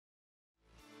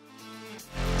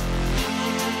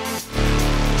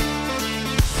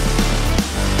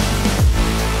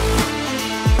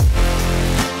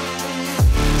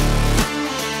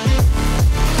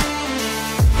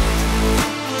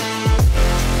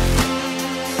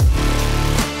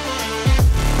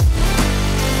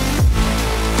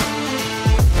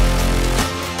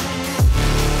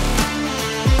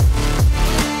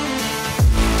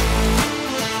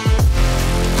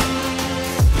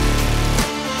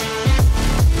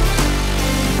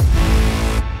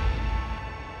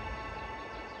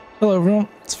Hello everyone,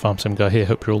 it's Farmsim Guy here,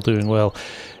 hope you're all doing well.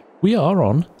 We are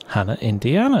on Hanna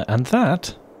Indiana, and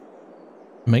that,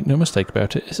 make no mistake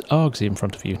about it, is ARGSy in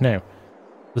front of you. Now,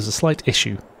 there's a slight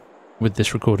issue with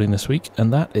this recording this week,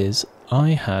 and that is I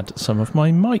had some of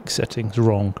my mic settings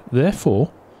wrong.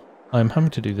 Therefore, I'm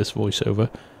having to do this voiceover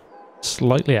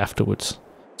slightly afterwards.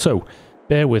 So,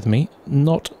 bear with me,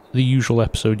 not the usual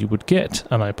episode you would get,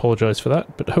 and I apologise for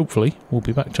that, but hopefully we'll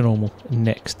be back to normal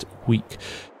next week.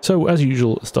 So, as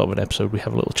usual, at the start of an episode, we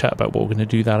have a little chat about what we're going to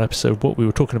do that episode. What we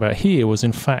were talking about here was,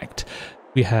 in fact,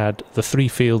 we had the 3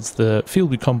 fields, the field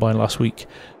we combined last week,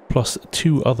 plus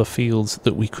 2 other fields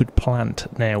that we could plant.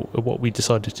 Now, what we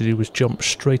decided to do was jump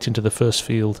straight into the first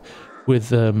field with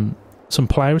some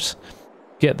ploughs,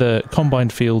 get the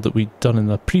combined field that we'd done in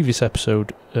the previous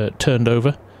episode turned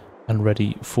over and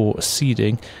ready for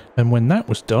seeding. And when that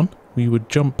was done, we would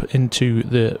jump into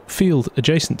the field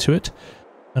adjacent to it,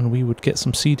 and we would get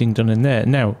some seeding done in there.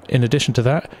 Now, in addition to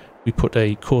that, we put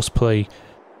a courseplay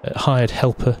hired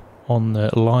helper on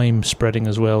lime spreading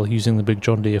as well, using the big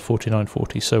John Deere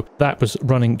 4940. So that was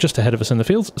running just ahead of us in the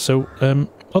fields. So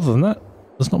other than that,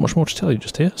 there's not much more to tell you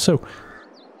just here. So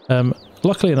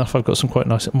luckily enough, I've got some quite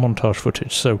nice montage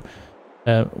footage. So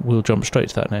we'll jump straight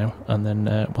to that now, and then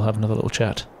we'll have another little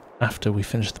chat after we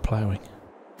finish the ploughing.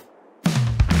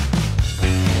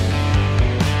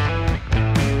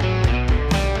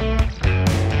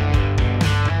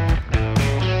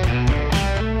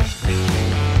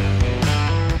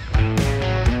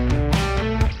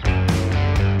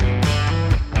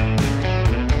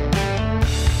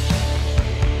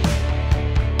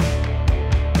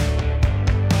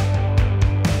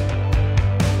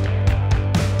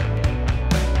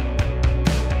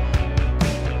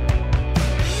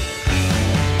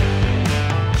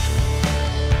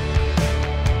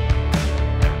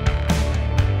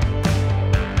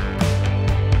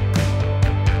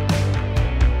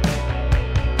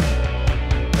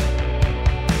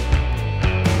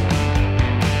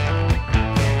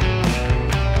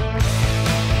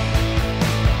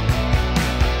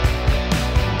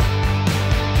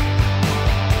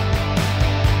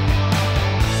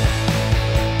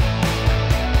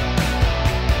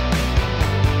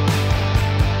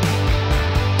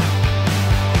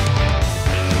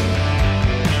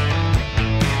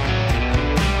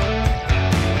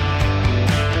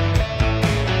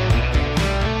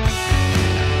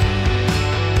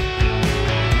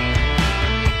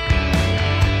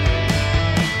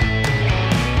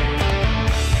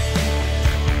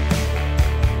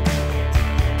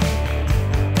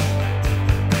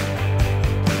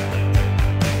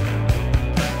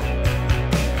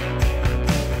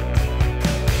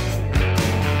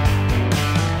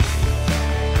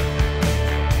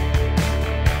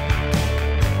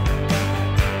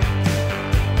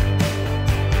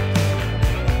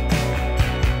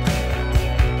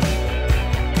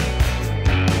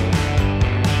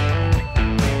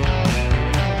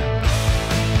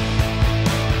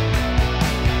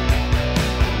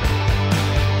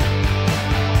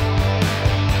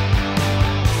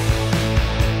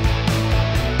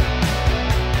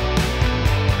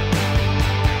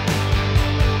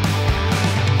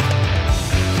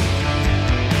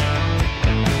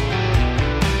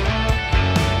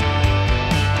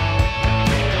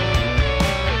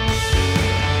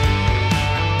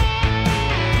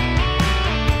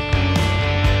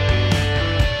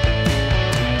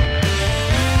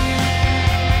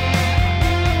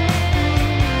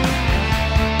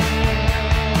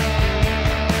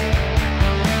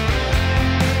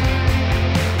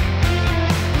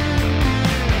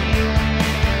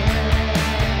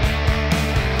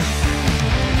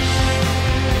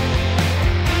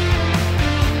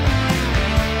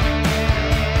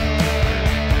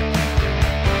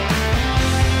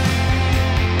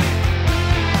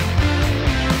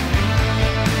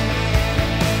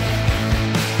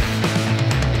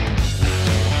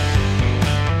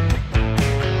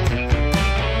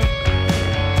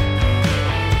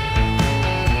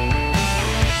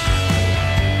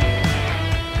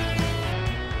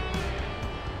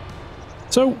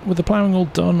 So, with the ploughing all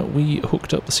done, we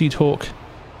hooked up the Seed Hawk,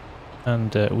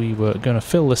 and we were going to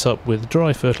fill this up with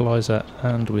dry fertiliser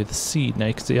and with seed. Now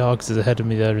you can see Args is ahead of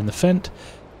me there in the fent,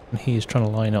 and he is trying to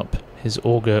line up his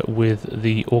auger with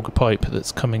the auger pipe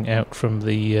that's coming out from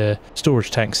the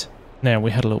storage tanks. Now,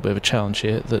 we had a little bit of a challenge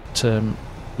here that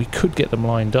we could get them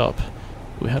lined up,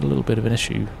 but we had a little bit of an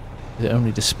issue with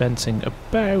only dispensing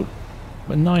about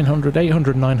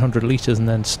 800, 900 litres and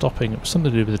then stopping. It was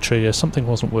something to do with the trigger, something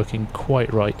wasn't working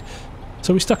quite right.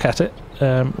 So we stuck at it,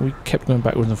 we kept going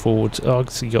backwards and forwards.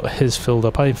 Argsy got his filled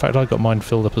up. In fact, I got mine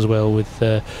filled up as well with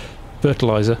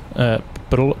fertiliser,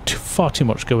 but far too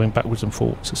much going backwards and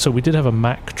forwards. So we did have a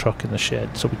Mack truck in the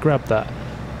shed, so we grabbed that,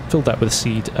 filled that with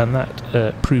seed, and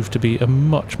that proved to be a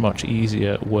much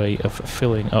easier way of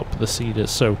filling up the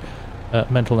seeders. So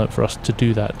mental note for us to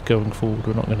do that going forward.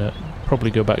 We're not going to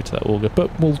probably go back to that auger,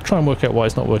 but we'll try and work out why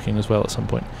it's not working as well at some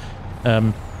point.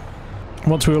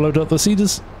 Once we were loaded up the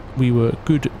seeders, we were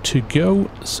good to go.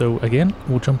 So again,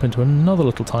 we'll jump into another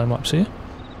little time lapse here,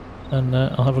 and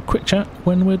I'll have a quick chat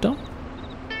when we're done.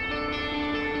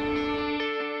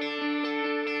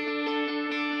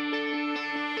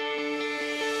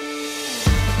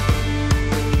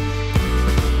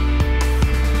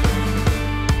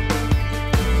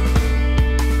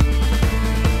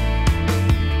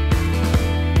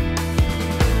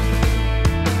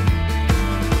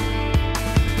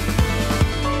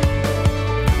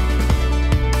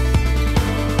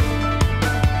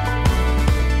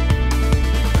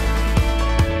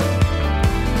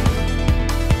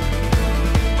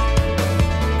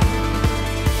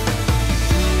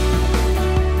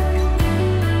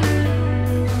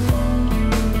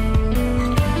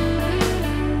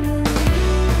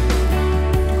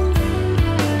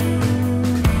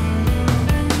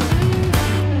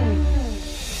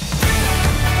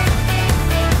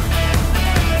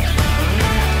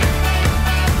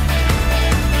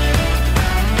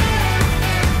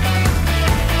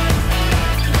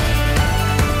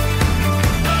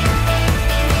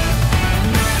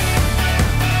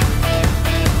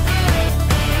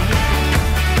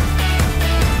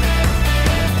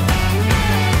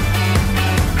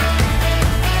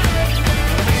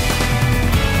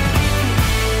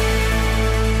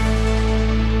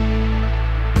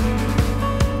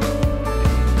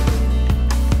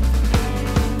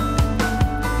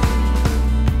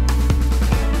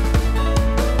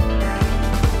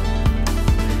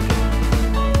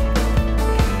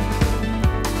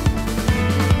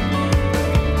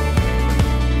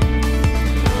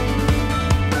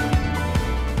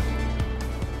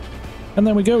 And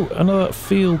there we go, another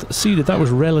field seeded. That was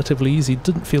relatively easy,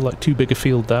 didn't feel like too big a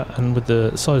field that, and with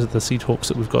the size of the seed hawks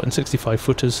that we've got in 65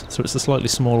 footers, so it's the slightly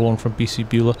smaller one from BC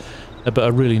Bueller, but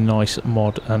a really nice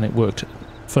mod, and it worked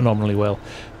phenomenally well.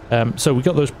 So we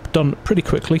got those done pretty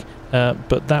quickly,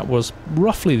 but that was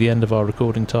roughly the end of our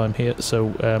recording time here,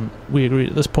 so we agreed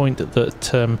at this point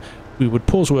that we would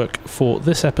pause work for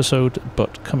this episode,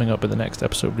 but coming up in the next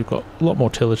episode we've got a lot more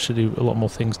tillage to do, a lot more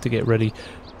things to get ready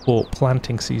for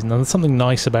planting season. And there's something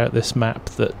nice about this map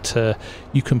that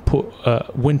you can put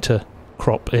winter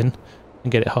crop in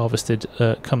and get it harvested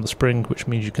come the spring, which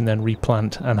means you can then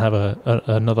replant and have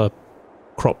another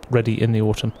crop ready in the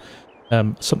autumn.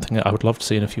 Something that I would love to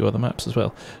see in a few other maps as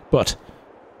well. But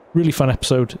really fun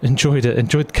episode, enjoyed it,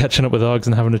 enjoyed catching up with Args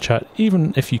and having a chat,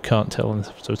 even if you can't tell in this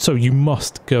episode. So you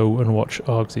must go and watch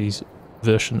Argsy's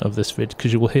version of this vid,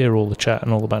 because you will hear all the chat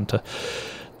and all the banter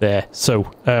there.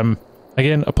 So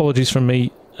again, apologies from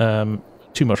me,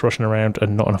 too much rushing around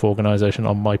and not enough organisation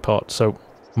on my part, so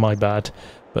my bad.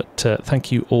 But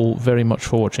thank you all very much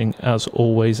for watching, as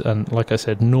always, and like I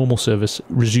said, normal service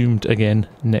resumed again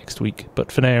next week.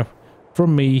 But for now,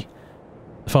 from me,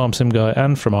 the Farmsim guy,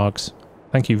 and from Args,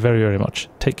 thank you very, very much.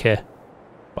 Take care.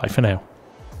 Bye for now.